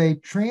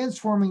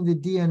transforming the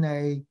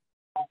DNA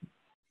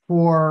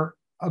for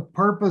a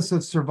purpose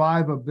of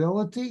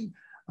survivability?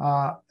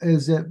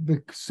 Is it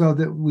so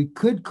that we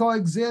could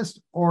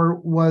coexist, or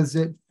was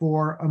it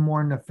for a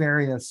more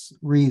nefarious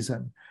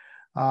reason?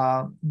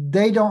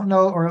 They don't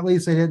know, or at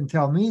least they didn't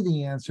tell me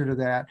the answer to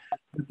that,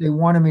 but they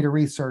wanted me to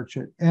research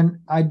it. And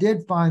I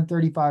did find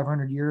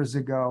 3,500 years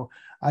ago.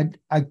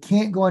 I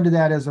can't go into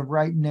that as of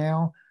right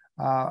now.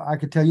 I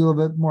could tell you a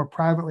little bit more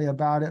privately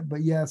about it,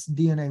 but yes,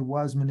 DNA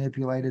was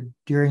manipulated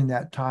during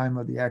that time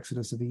of the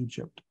Exodus of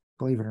Egypt,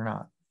 believe it or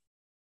not.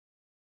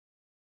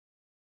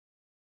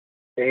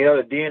 And,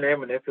 the DNA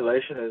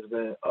manipulation has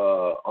been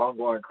an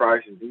ongoing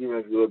crisis. Even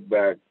if you look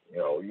back,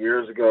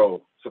 years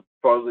ago,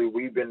 supposedly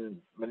we've been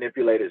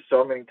manipulated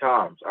so many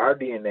times. Our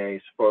DNA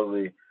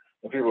supposedly,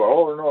 and people are,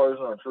 oh no, it's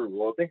not true.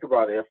 Well, think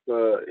about it.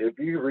 If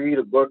you read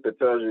a book that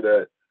tells you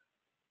that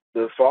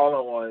the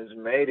fallen ones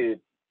made it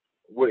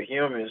with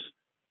humans,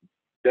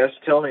 that's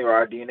telling you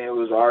our DNA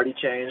was already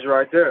changed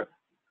right there.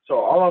 So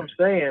all I'm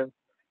saying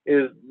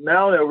is,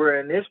 now that we're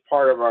in this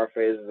part of our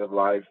phases of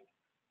life,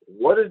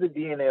 what is the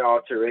DNA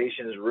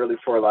alterations really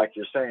for, like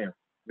you're saying?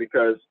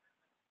 Because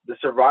the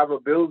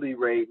survivability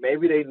rate,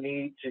 maybe they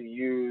need to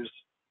use,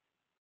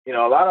 a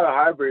lot of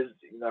hybrids,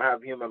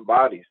 have human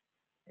bodies.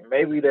 And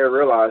maybe they're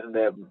realizing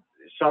that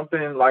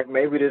something like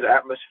maybe this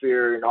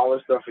atmosphere and all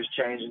this stuff is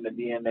changing the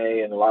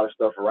DNA and a lot of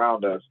stuff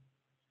around us.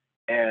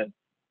 And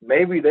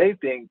maybe they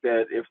think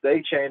that if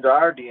they change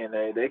our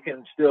DNA, they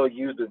can still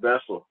use the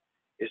vessel.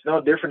 It's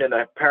no different than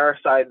a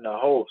parasite and a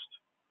host.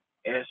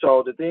 And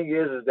so the thing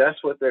is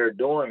that's what they're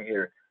doing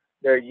here.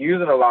 They're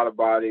using a lot of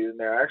bodies and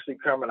they're actually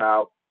coming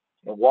out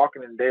and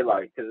walking in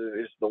daylight, because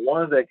it's the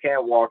ones that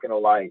can't walk in the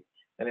light,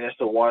 and then it's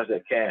the ones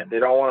that can. They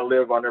don't want to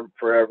live under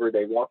forever.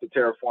 They want the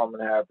terraforming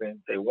to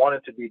happen. They want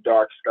it to be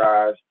dark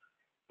skies.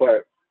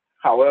 But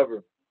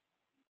however,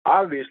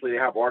 obviously they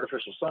have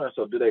artificial suns.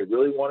 So do they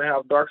really want to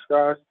have dark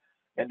skies?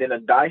 And then a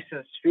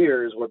Dyson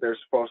sphere is what they're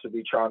supposed to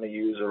be trying to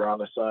use around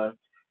the sun.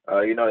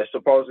 There's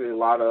supposedly a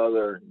lot of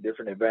other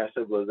different advanced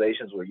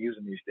civilizations were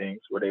using these things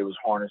where they was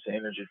harnessing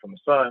energy from the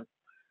sun,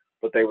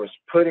 but they was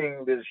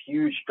putting this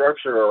huge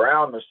structure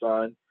around the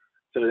sun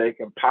so that they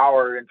can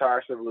power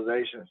entire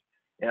civilizations.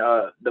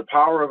 And the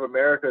power of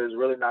America is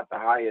really not the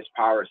highest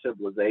powered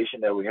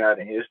civilization that we had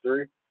in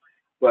history,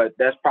 but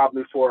that's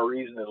probably for a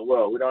reason as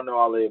well. We don't know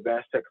all the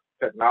advanced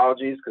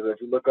technologies, because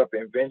if you look up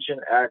Invention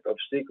Act of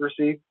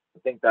Secrecy, I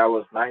think that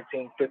was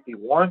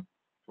 1951, if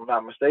I'm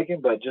not mistaken,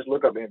 but just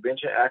look up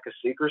Invention Act of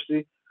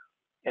Secrecy,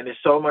 and there's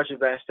so much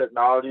advanced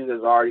technology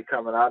that's already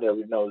coming out that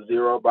we know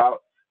zero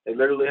about. They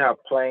literally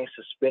have planes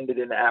suspended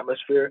in the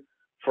atmosphere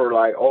for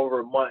like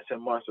over months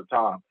and months of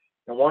time.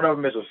 And one of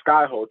them is a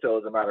sky hotel,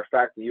 as a matter of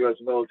fact. The U.S.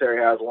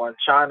 military has one.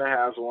 China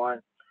has one.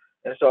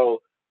 And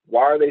so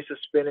why are they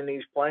suspending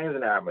these planes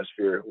in the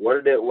atmosphere?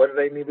 What do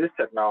they need this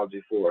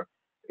technology for?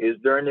 Is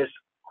during this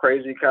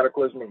crazy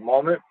cataclysmic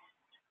moment,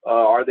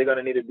 are they going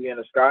to need to be in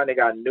the sky? And they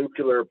got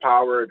nuclear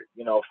powered,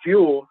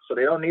 fuel, so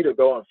they don't need to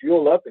go and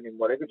fuel up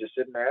anymore. They could just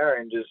sit in the air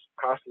and just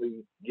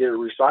constantly get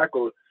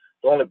recycled.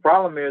 The only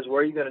problem is, what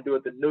are you going to do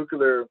with the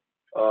nuclear,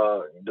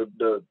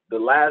 the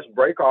last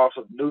break-offs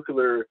of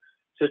nuclear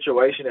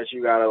situation that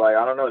you got to, like,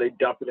 I don't know, they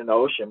dump it in the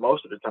ocean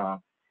most of the time.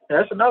 And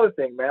that's another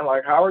thing, man.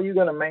 Like, how are you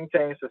going to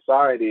maintain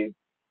society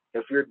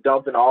if you're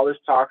dumping all this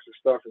toxic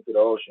stuff into the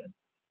ocean?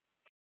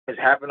 It's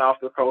happened off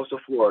the coast of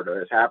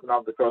Florida. It's happened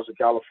off the coast of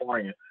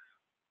California.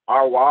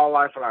 Our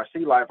wildlife and our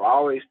sea life, I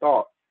always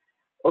thought,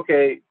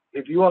 okay,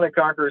 if you want to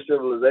conquer a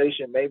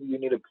civilization, maybe you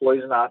need to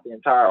poison out the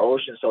entire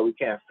ocean so we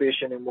can't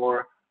fish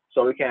anymore,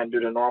 so we can't do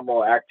the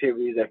normal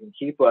activities that can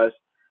keep us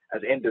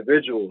as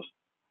individuals.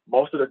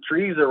 Most of the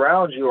trees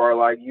around you are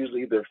like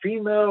usually either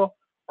female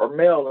or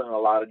male in a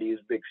lot of these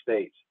big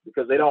states,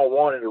 because they don't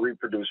want it to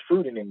reproduce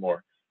fruit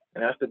anymore.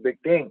 And that's the big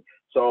thing.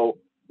 So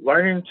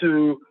learning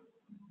to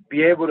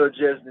be able to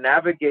just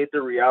navigate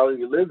the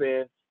reality we live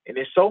in, and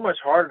it's so much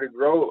harder to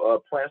grow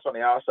plants on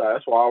the outside.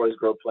 That's why I always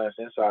grow plants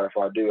inside if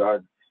I do.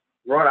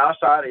 Growing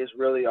outside is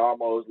really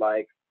almost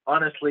like,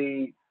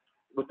 honestly,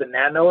 with the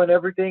nano and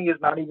everything,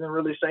 it's not even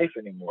really safe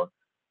anymore.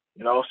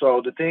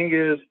 So the thing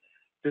is,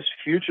 this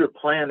future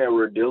plan that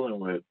we're dealing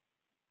with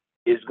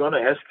is going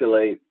to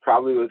escalate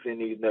probably within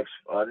these next,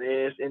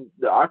 it's in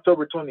the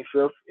October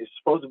 25th, it's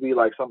supposed to be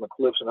like some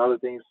eclipse and other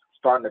things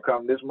starting to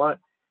come this month.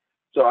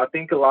 So I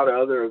think a lot of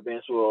other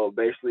events will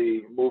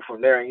basically move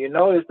from there. And you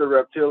notice the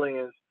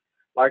reptilians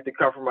like to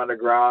come from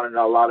underground in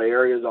a lot of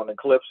areas on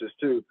eclipses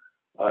too.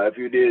 If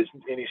you did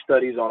any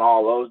studies on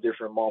all those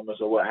different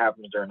moments of what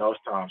happens during those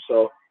times.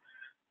 So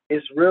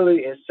it's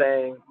really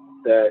insane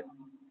that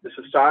the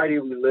society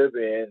we live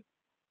in,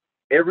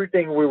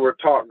 everything we were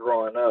taught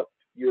growing up,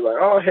 you're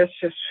like, oh, that's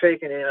just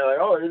faking it. And like,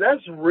 oh,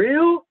 that's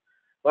real?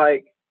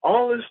 Like,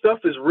 all this stuff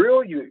is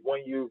real?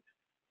 When you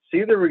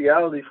see the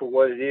reality for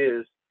what it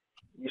is,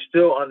 you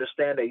still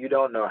understand that you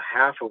don't know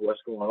half of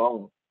what's going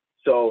on.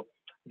 So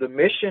the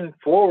mission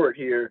forward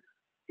here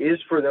is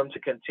for them to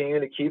continue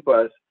to keep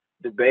us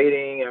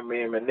debating and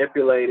being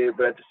manipulated,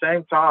 but at the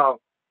same time,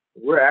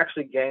 we're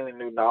actually gaining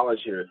new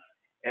knowledge here.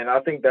 And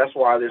I think that's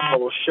why this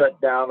whole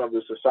shutdown of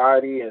the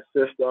society and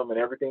system and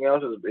everything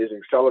else is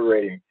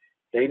accelerating.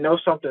 They know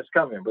something's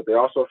coming, but they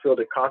also feel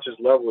the conscious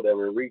level that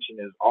we're reaching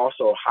is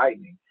also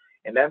heightening.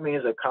 And that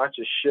means a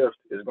conscious shift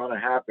is going to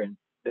happen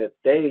that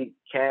they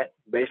can't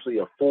basically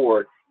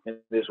afford in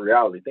this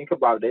reality. Think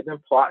about it. They've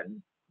been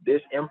plotting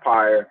this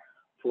empire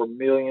for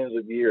millions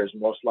of years,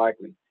 most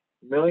likely.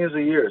 Millions of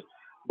years.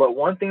 But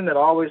one thing that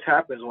always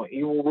happens when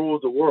evil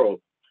rules the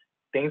world,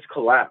 things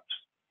collapse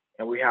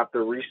and we have to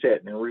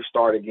reset and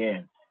restart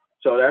again.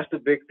 So that's the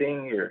big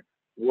thing here.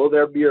 Will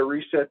there be a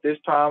reset this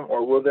time,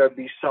 or will there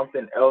be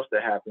something else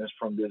that happens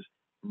from this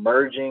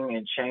merging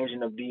and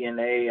changing of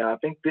DNA? And I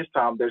think this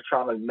time they're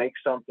trying to make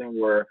something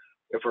where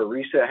if a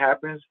reset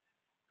happens,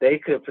 they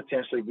could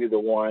potentially be the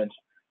ones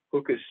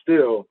who could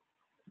still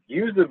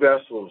use the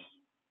vessels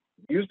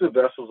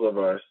of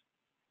us.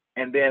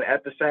 And then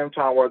at the same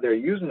time, while they're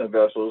using the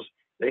vessels,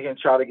 they can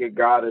try to get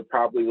God to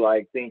probably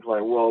think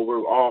well,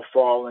 we're all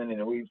fallen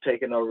and we've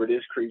taken over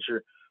this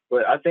creature.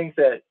 But I think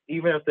that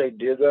even if they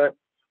did that,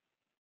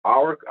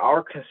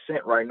 our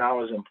consent right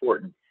now is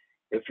important.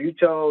 If you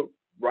tell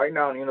right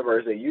now in the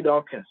universe that you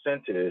don't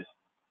consent to this,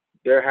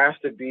 there has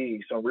to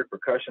be some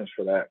repercussions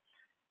for that.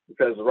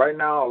 Because right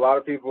now, a lot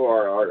of people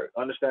are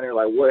understanding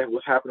like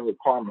what's happening with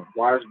karma.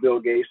 Why is Bill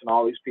Gates and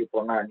all these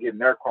people not getting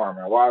their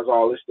karma? Why is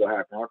all this still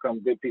happening? How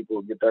come good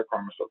people get their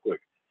karma so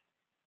quick?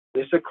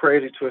 It's a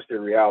crazy,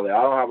 twisted reality.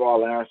 I don't have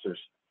all the answers,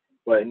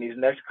 but in these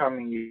next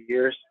coming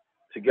years,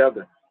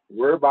 together,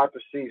 we're about to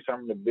see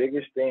some of the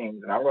biggest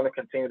things, and I'm going to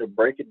continue to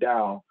break it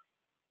down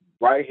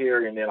right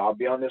here, and then I'll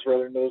be on this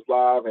Israeli News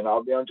Live, and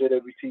I'll be on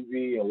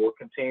JWTV, and we'll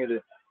continue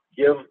to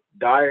give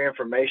dire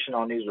information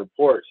on these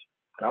reports.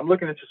 And I'm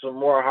looking into some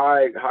more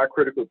high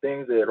critical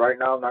things that right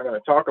now I'm not going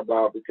to talk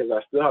about because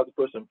I still have to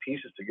put some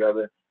pieces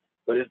together.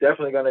 But it's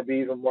definitely going to be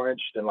even more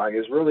interesting. Like,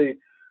 it's really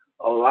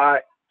a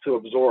lot to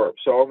absorb.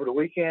 So over the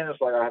weekend, it's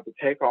like I have to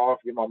take off,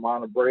 give my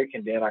mind a break,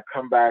 and then I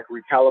come back,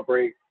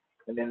 recalibrate,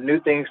 and then new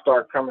things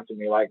start coming to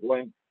me. Like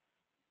when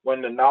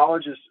the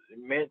knowledge is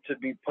meant to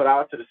be put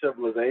out to the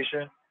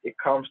civilization, it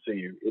comes to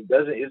you.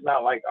 It's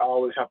not like I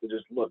always have to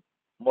just look.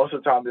 Most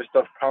of the time this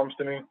stuff comes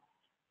to me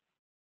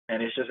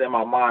and it's just in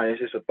my mind.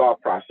 It's just a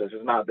thought process.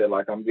 It's not that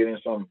like I'm getting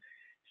some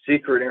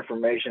secret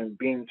information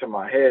beamed to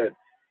my head.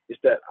 It's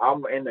that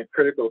I'm in the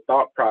critical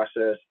thought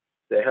process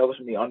that helps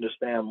me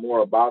understand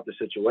more about the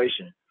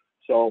situation.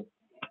 So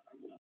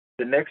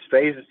the next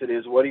phases to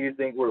this, where do you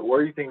think we're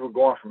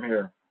going from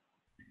here?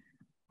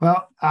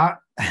 Well, I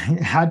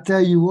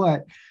tell you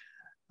what,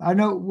 I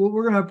know what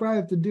we're going to probably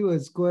have to do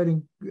is go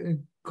ahead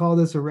and call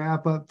this a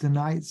wrap up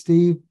tonight,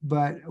 Steve,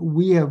 but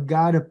we have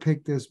got to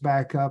pick this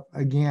back up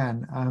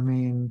again. I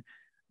mean,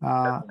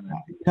 how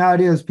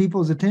it is,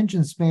 people's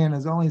attention span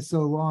is only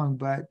so long,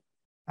 but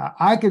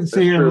I can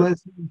sit here and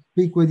listen and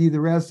speak with you the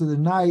rest of the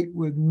night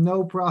with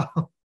no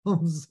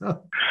problems.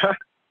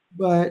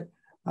 But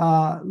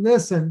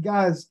listen,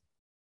 guys,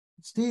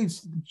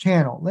 Steve's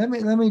channel.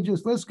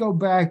 Let's go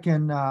back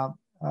and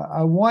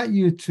I want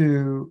you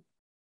to,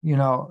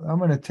 I'm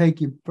going to take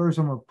you first.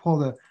 I'm going to pull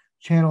the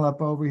channel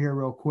up over here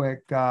real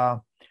quick.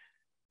 Go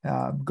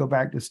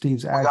back to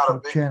Steve's actual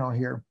channel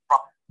here,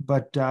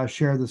 but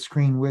share the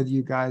screen with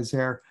you guys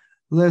there.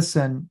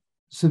 Listen,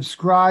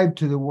 subscribe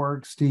to the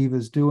work Steve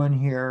is doing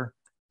here.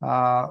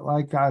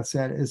 Like I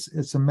said,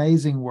 it's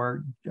amazing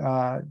work.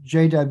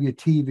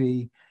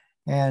 JWTV,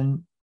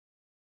 and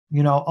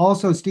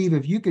also, Steve,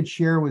 if you could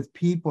share with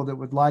people that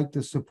would like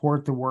to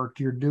support the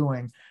work you're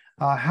doing,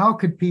 how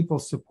could people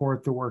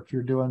support the work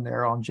you're doing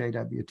there on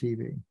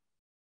JWTV?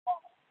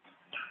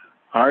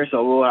 All right,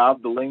 so we'll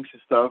have the links and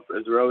stuff.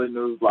 Israeli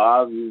News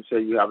Live, you say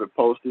you have it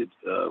posted.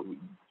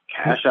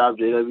 Cash App,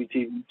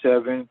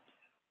 JWTV7,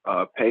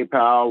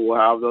 PayPal, we'll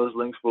have those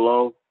links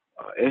below.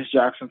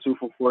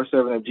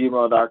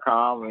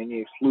 sjackson2447@gmail.com,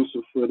 any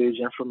exclusive footage,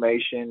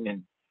 information,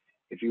 and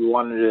if you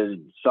wanted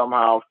to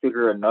somehow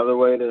figure another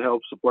way to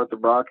help support the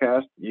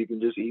broadcast, you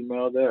can just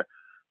email there.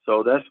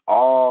 So that's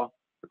all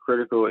the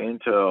critical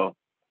intel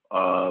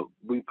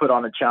we put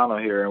on the channel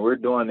here, and we're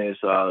doing this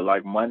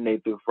like Monday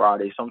through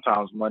Friday,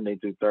 sometimes Monday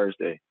through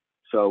Thursday.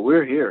 So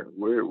we're here.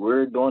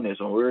 We're doing this,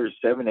 and we're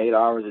 7-8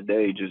 hours a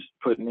day just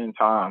putting in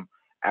time,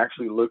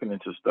 actually looking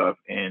into stuff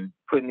and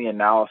putting the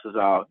analysis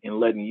out and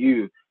letting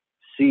you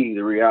see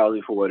the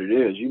reality for what it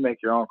is. You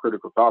make your own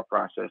critical thought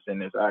process in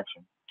this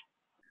action.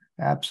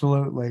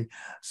 Absolutely.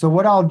 So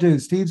what I'll do,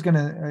 Steve's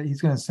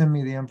he's gonna send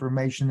me the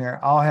information there.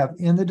 I'll have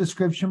in the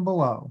description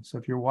below. So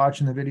if you're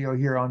watching the video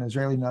here on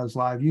Israeli News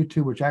Live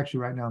YouTube, which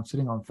actually right now I'm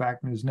sitting on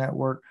Fact News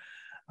Network,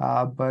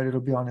 but it'll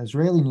be on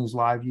Israeli News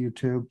Live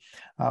YouTube,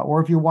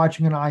 or if you're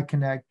watching an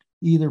iConnect,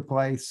 either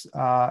place,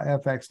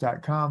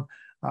 fx.com,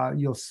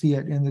 you'll see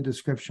it in the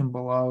description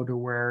below to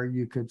where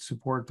you could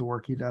support the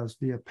work he does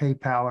via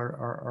PayPal,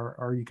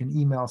 or you can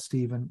email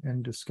Steve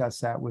and discuss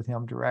that with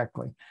him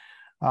directly.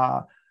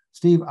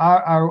 Steve,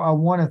 I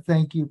want to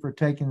thank you for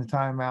taking the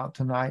time out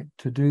tonight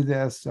to do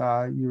this.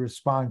 You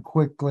respond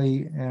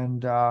quickly,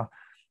 and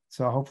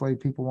so hopefully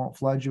people won't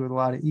flood you with a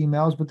lot of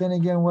emails. But then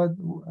again,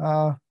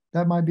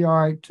 that might be all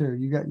right too.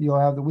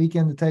 You'll have the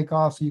weekend to take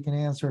off, so you can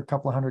answer a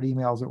couple of hundred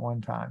emails at one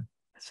time.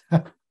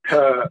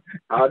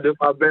 I'll do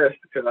my best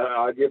because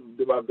I'll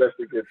do my best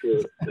to get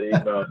to the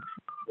email.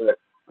 But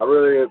I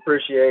really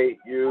appreciate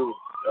you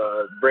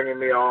bringing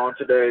me on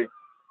today,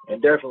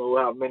 and definitely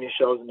we'll have many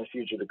shows in the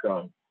future to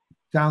come.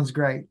 Sounds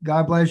great.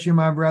 God bless you,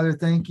 my brother.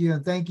 Thank you.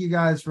 And thank you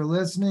guys for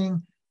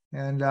listening.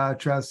 And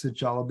trust that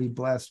y'all will be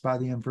blessed by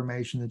the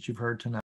information that you've heard tonight.